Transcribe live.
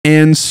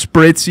and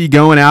Spritzy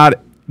going at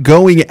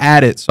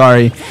it.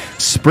 Sorry,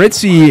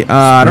 Spritzy.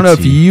 I don't know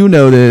if you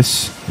know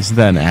this. Isn't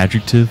that an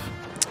adjective?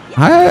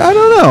 I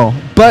don't know,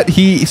 but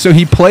he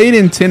played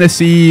in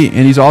Tennessee,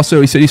 and he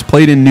said he's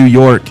played in New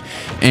York,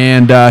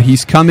 and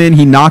he's come in.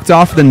 He knocked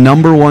off the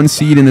 #1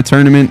 seed in the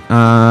tournament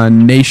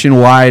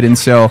nationwide, and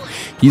so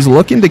he's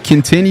looking to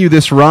continue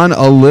this run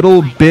a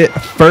little bit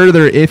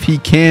further if he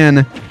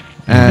can,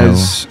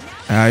 as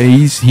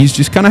he's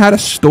just kind of had a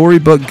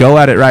storybook go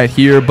at it right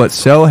here. But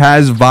so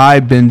has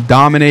Vibe been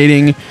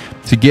dominating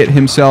to get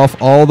himself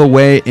all the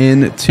way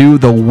into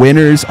the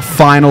winners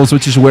finals,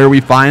 which is where we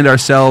find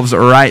ourselves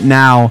right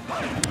now.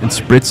 And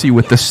Spritzy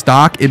with the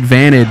stock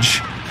advantage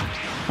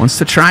wants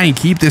to try and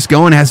keep this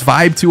going. Has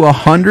Vibe to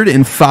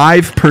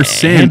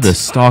 105%. And the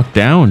stock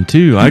down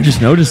too. I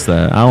just noticed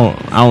that. I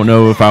don't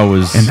know if I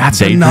was. And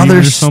that's another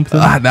or something.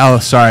 No,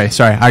 sorry.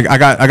 I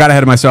got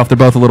ahead of myself. They're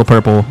both a little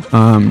purple.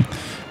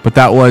 But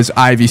that was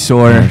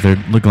Ivysaur. Yeah,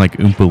 they're looking like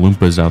Oompa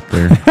Loompas out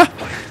there.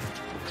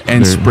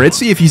 And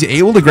Spritzy, if he's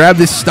able to grab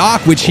this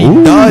stock, which he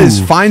does,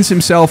 finds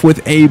himself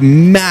with a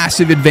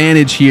massive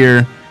advantage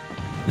here.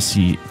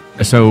 See,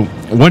 so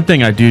one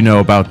thing I do know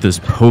about this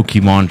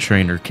Pokemon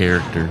trainer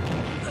character,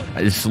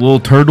 this little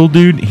turtle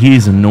dude,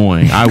 he's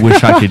annoying. I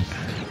wish I could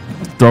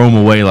throw him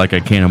away like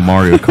I can a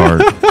Mario Kart.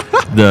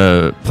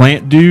 The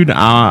plant dude,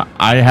 I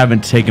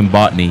haven't taken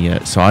botany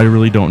yet, so I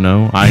really don't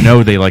know. I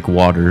know they like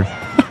water.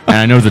 And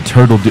I know the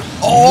turtle dude.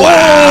 Oh,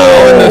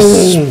 wow! And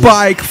the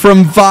spike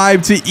from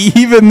Vibe to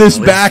even this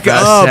back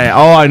up.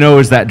 All I know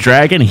is that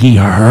dragon, he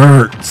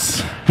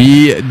hurts.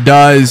 He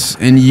does.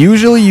 And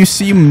usually you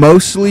see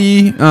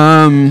mostly,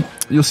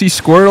 you'll see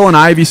Squirtle and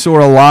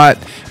Ivysaur a lot,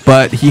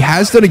 but he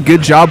has done a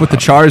good job with the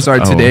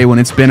Charizard today when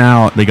it's been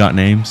out. They got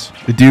names?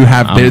 They do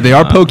have, they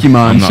are Pokemon.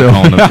 I'm not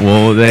calling them.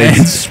 Well, and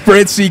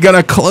Spritzy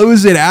gonna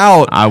close it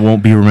out. I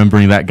won't be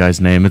remembering that guy's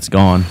name. It's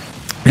gone.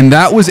 And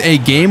that was a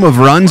game of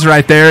runs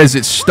right there, as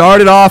it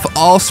started off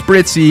all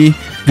Spritzy,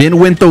 then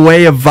went the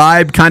way of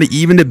Vibe, kind of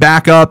evened it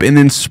back up, and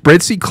then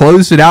Spritzy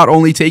closed it out,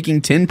 only taking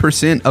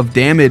 10% of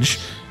damage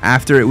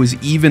after it was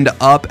evened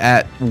up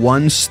at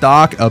 1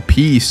 stock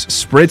apiece.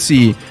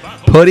 Spritzy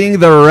putting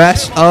the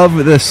rest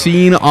of the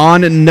scene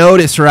on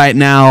notice right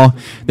now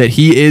that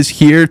he is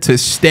here to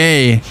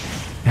stay.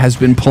 Has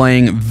been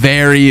playing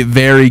very,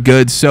 very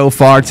good so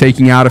far,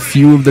 taking out a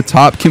few of the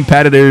top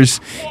competitors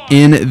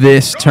in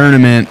this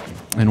tournament,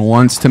 and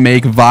wants to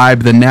make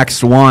Vibe the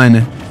next one.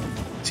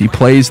 As he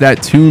plays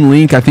that Toon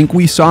Link. I think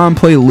we saw him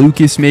play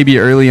Lucas maybe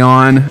early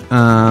on.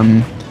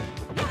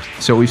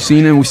 So we've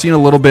seen a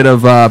little bit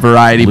of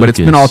variety, but it's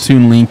been all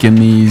Toon Link in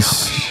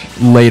these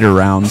later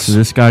rounds. So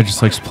this guy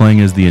just likes playing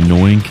as the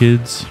annoying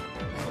kids?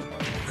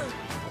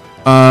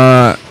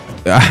 I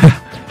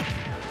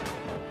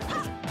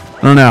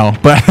don't know,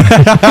 but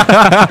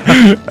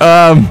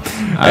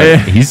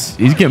he's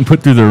getting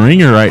put through the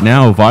ringer right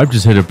now. Vibe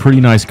just hit a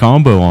pretty nice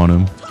combo on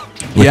him.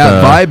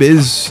 Yeah,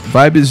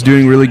 Vibe is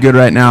doing really good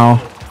right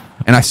now.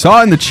 And I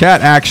saw in the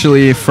chat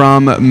actually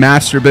from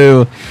Master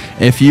Boo,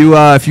 if you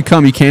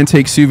come, you can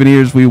take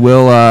souvenirs. We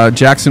will.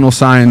 Jackson will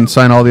sign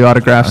all the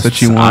autographs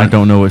that you want. I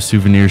don't know what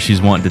souvenirs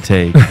she's wanting to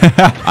take.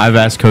 I've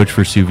asked Coach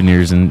for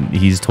souvenirs, and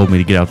he's told me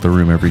to get out the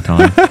room every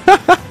time.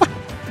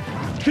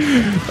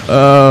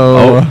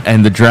 Oh,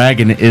 and the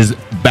dragon is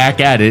back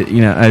at it.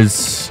 You know,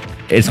 as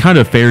it's kind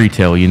of fairy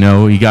tale. You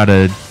know, you got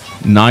a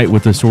knight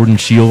with a sword and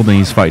shield, and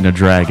he's fighting a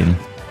dragon.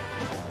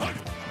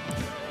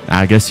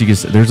 I guess you could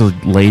say there's a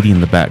lady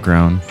in the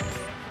background.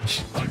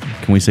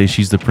 Can we say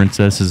she's the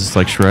princess? Is this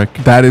like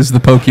Shrek? That is the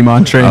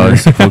Pokemon trainer. Oh,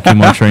 it's the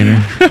Pokemon trainer.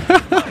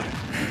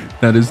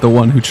 That is the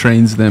one who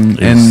trains them.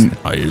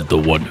 I is the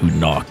one who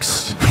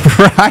knocks.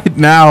 Right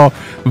now,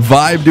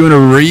 Vibe doing a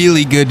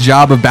really good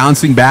job of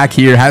bouncing back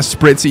here. Has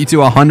Spritzy to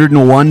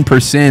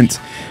 101%,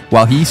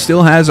 while he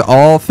still has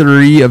all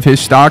 3 of his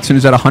stocks and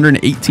is at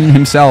 118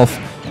 himself.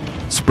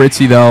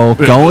 Spritzy, though,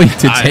 going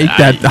to take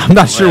that. I'm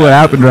not sure what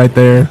happened right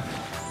there,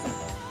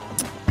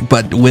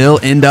 but will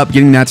end up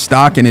getting that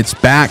stock, and it's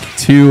back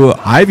to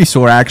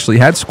Ivysaur. Actually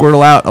had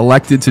Squirtle out,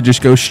 elected to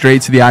just go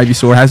straight to the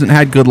Ivysaur. Hasn't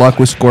had good luck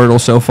with Squirtle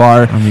so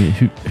far. I mean,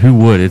 who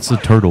would? It's a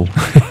turtle.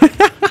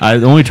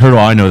 The only turtle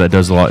I know that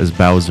does a lot is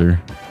Bowser.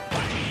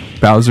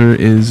 Bowser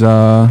is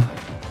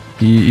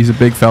he's a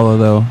big fellow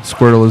though.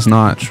 Squirtle is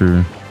not.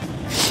 True.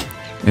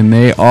 And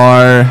they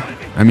are.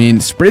 I mean,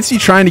 Spritzy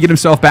trying to get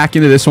himself back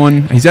into this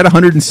one. He's at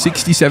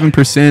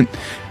 167%,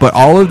 but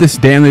all of this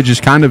damage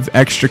is kind of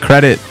extra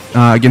credit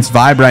against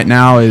Vibe right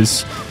now,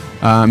 as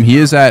he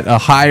is at a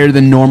higher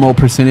than normal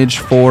percentage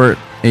for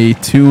a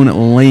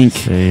Toon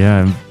Link.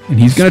 Yeah, and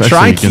he's going to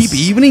try and keep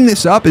evening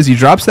this up as he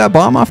drops that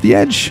bomb off the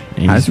edge.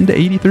 Has him to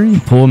 83.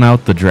 Pulling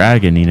out the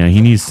dragon, you know, he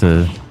needs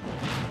to...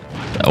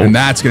 And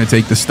that's going to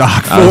take the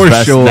stock for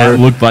sure. That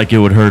looked like it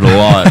would hurt a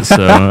lot,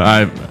 so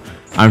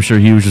I'm sure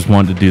he was just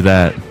wanting to do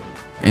that.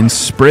 And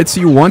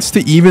Spritzy wants to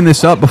even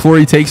this up before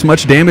he takes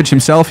much damage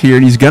himself here,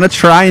 and he's going to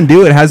try and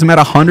do it. Has him at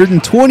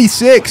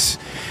 126.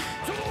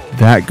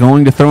 That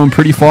going to throw him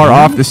pretty far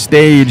off the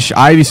stage.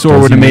 Ivysaur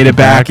would have made it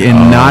back,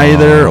 and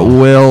neither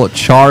will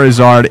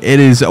Charizard. It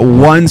is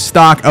one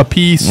stock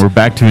apiece. We're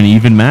back to an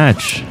even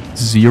match.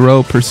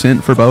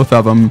 0% for both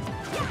of them.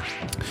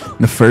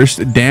 The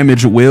first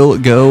damage will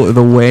go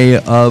the way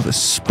of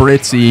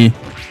Spritzy,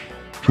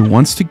 who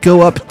wants to go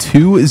up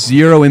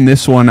 2-0 in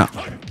this one.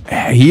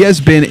 He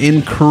has been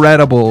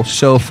incredible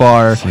so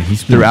far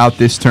throughout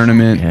this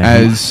tournament,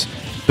 as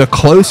the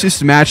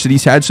closest match that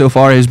he's had so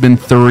far has been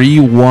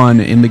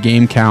 3-1 in the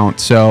game count.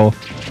 So,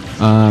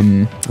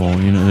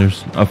 well, you know,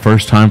 there's a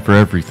first time for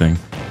everything.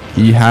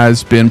 He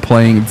has been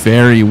playing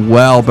very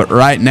well, but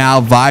right now,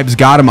 Vibe's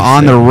got him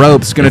on the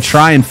ropes. Going to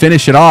try and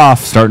finish it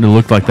off. Starting to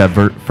look like that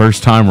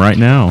first time right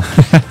now.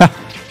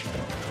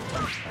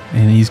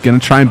 And he's going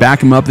to try and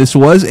back him up. This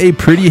was a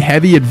pretty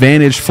heavy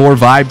advantage for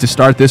Vibe to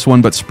start this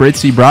one, but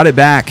Spritzy brought it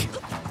back.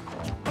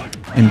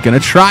 And going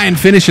to try and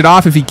finish it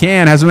off if he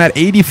can. Has him at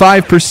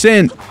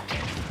 85%.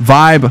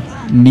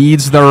 Vibe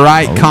needs the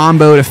right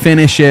combo to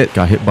finish it.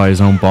 Got hit by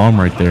his own bomb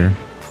right there.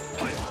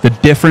 The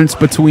difference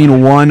between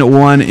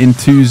 1-1 and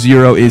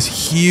 2-0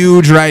 is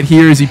huge right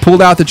here as he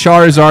pulled out the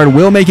Charizard.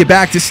 Will make it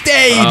back to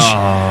stage.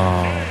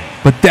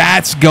 But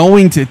that's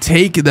going to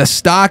take the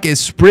stock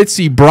as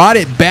Spritzy brought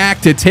it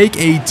back to take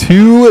a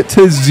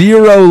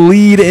 2-0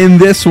 lead in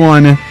this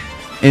one.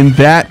 And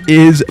that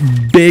is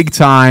big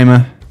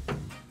time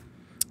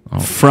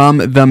from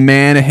the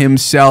man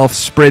himself,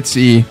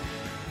 Spritzy.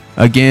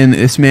 Again,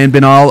 this man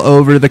been all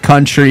over the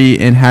country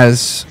and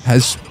has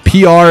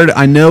PR'd,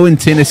 I know, in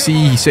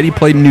Tennessee. He said he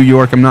played in New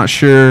York. I'm not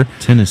sure.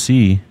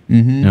 Tennessee?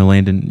 You know,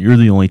 Landon, you're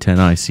the only 10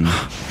 I see.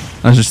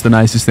 That's just the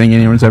nicest thing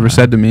anyone's ever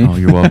said to me. Oh,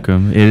 you're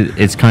welcome.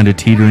 It's kind of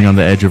teetering on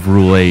the edge of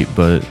Rule 8,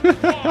 but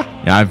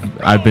yeah,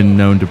 I've been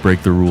known to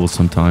break the rules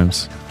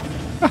sometimes.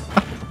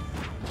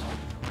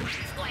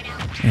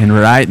 And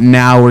right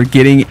now, we're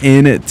getting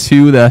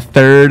into the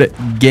third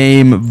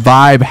game.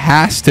 Vibe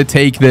has to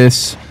take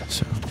this,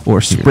 or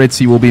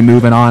Spritzy will be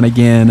moving on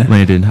again.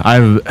 Landon, I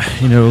have,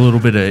 you know, a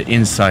little bit of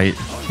insight,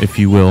 if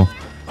you will.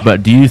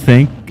 But do you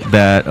think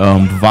that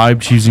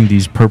Vibe choosing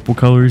these purple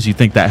colors, you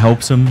think that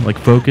helps him like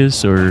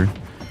focus, or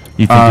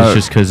you think it's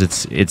just because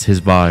it's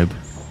his vibe?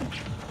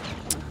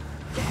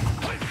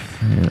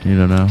 You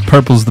don't know.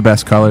 Purple's the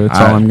best color. That's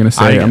all I'm gonna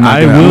say. I'm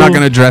not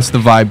gonna address the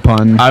Vibe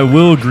pun. I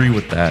will agree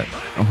with that.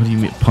 What do you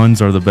mean?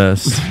 Puns are the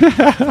best.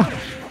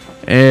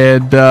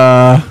 And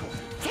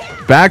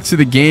back to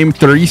the game.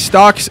 3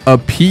 stocks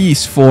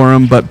apiece for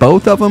him, but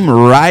both of them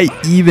right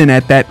even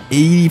at that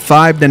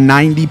 85 to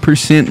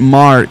 90%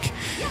 mark.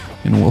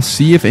 And we'll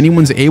see if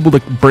anyone's able to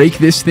break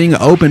this thing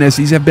open, as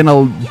these have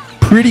been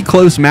pretty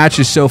close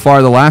matches so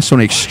far. The last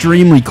one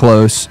extremely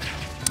close.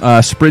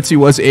 Spritzy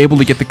was able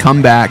to get the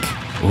comeback.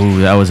 Oh,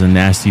 that was a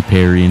nasty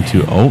parry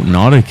into... Oh,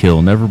 not a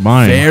kill. Never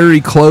mind. Very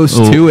close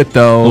to it,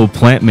 though. Little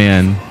plant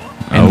man.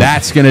 And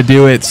that's going to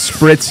do it.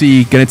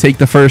 Spritzy going to take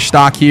the first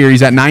stock here.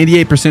 He's at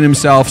 98%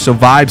 himself, so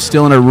Vibe's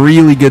still in a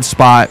really good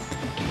spot.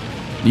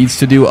 Needs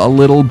to do a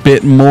little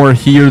bit more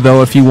here,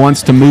 though, if he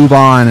wants to move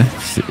on.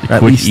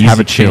 At least have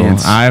a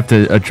chance. I have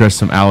to address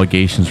some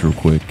allegations real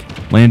quick.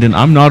 Landon,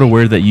 I'm not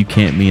aware that you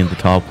can't me in the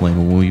top lane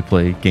when we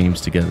play games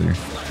together.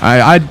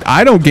 I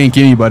don't gank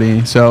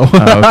anybody, so...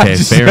 okay,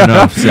 fair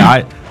enough. See,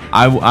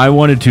 I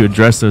wanted to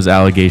address those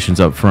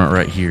allegations up front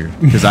right here,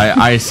 because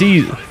I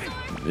see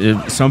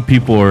some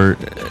people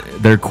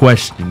they're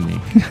questioning me.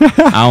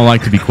 I don't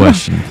like to be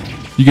questioned.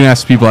 You can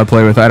ask people I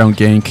play with. I don't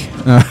gank.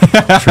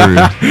 True.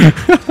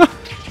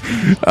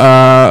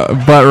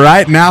 But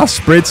right now,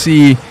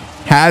 Spritzy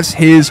has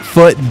his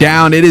foot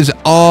down. It is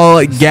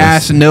all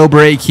gas, no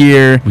break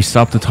here. We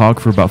stopped to talk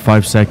for about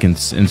 5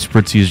 seconds, and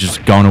Spritzy has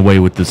just gone away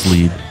with this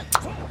lead.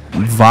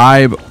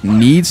 Vibe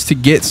needs to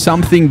get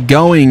something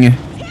going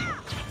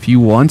if he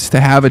wants to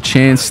have a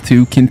chance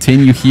to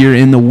continue here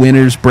in the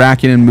winner's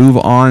bracket and move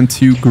on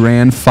to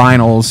grand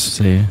finals.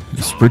 See,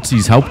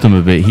 Spritzy's helped him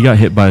a bit. He got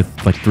hit by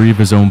like 3 of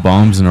his own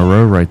bombs in a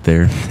row right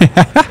there.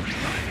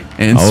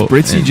 And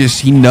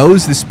Spritzy he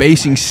knows the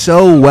spacing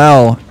so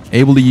well,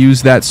 able to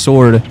use that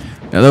sword.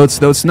 Now, though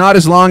it's not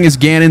as long as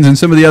Ganon's and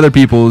some of the other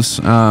people's,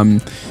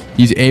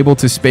 he's able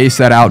to space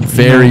that out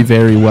very,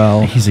 very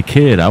well. He's a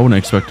kid. I wouldn't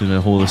expect him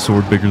to hold a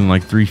sword bigger than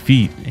like 3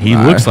 feet. He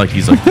looks like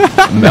he's like a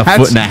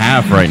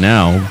 1.5 right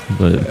now.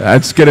 But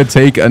that's going to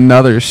take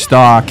another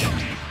stock.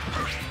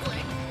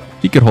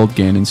 He could hold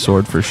Ganon's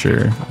sword for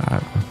sure.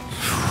 I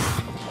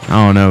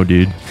don't know,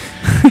 dude.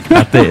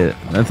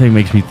 that thing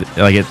makes me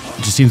like it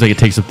just seems like it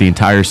takes up the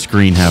entire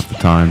screen half the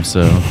time.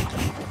 So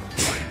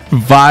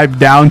Vibe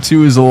down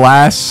to his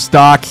last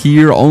stock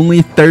here,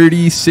 only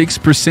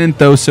 36%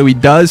 though, so he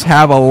does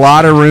have a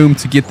lot of room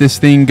to get this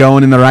thing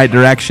going in the right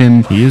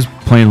direction. He is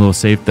playing a little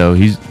safe though.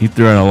 He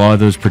threw out a lot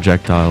of those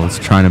projectiles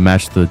trying to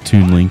match the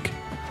Toon link.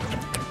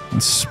 And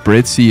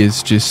Spritzy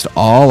is just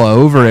all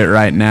over it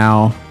right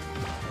now.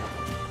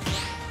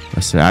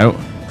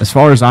 As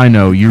far as I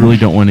know, you really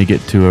don't want to get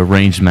to a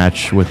ranged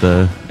match with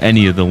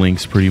any of the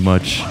links, pretty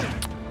much.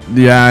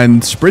 Yeah,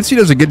 and Spritzy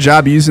does a good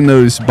job using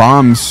those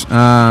bombs.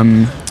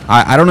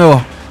 I don't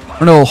know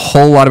don't know a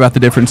whole lot about the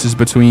differences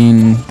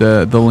between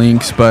the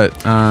links, but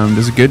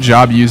does a good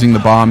job using the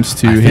bombs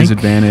to his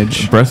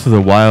advantage. Breath of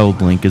the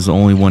Wild Link is the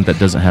only one that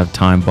doesn't have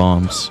time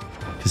bombs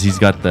because he's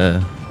got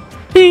the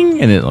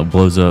ding and it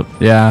blows up.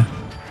 Yeah.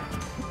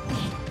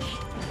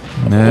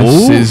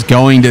 This is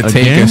going to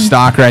take a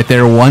stock right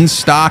there. 1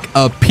 stock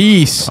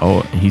apiece.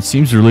 Oh, he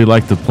seems to really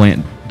like the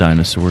plant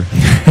dinosaur.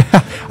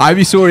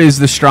 Ivysaur is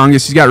the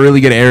strongest. He's got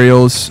really good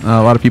aerials.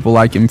 A lot of people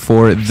like him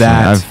for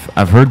that.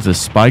 I've heard the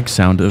spike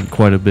sound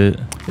quite a bit.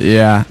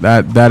 Yeah,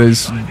 that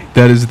is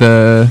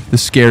the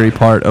scary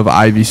part of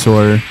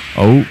Ivysaur.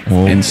 Oh,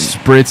 well. And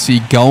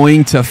Spritzy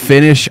going to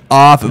finish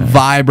off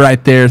Vibe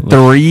right there,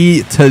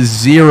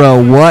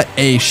 3-0. What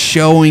a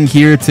showing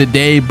here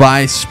today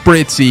by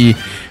Spritzy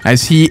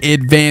as he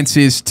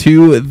advances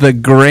to the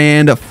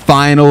grand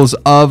finals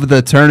of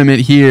the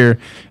tournament here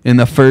in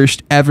the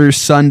first ever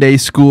Sunday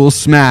School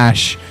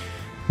Smash.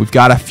 We've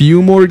got a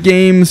few more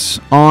games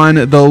on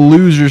the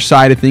loser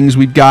side of things.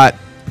 We've got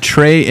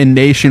Trey and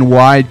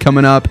Nationwide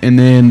coming up, and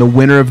then the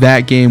winner of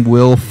that game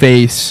will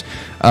face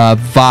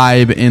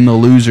Vibe in the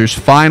losers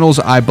finals,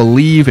 I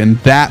believe, and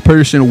that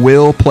person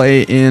will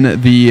play in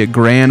the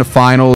grand finals.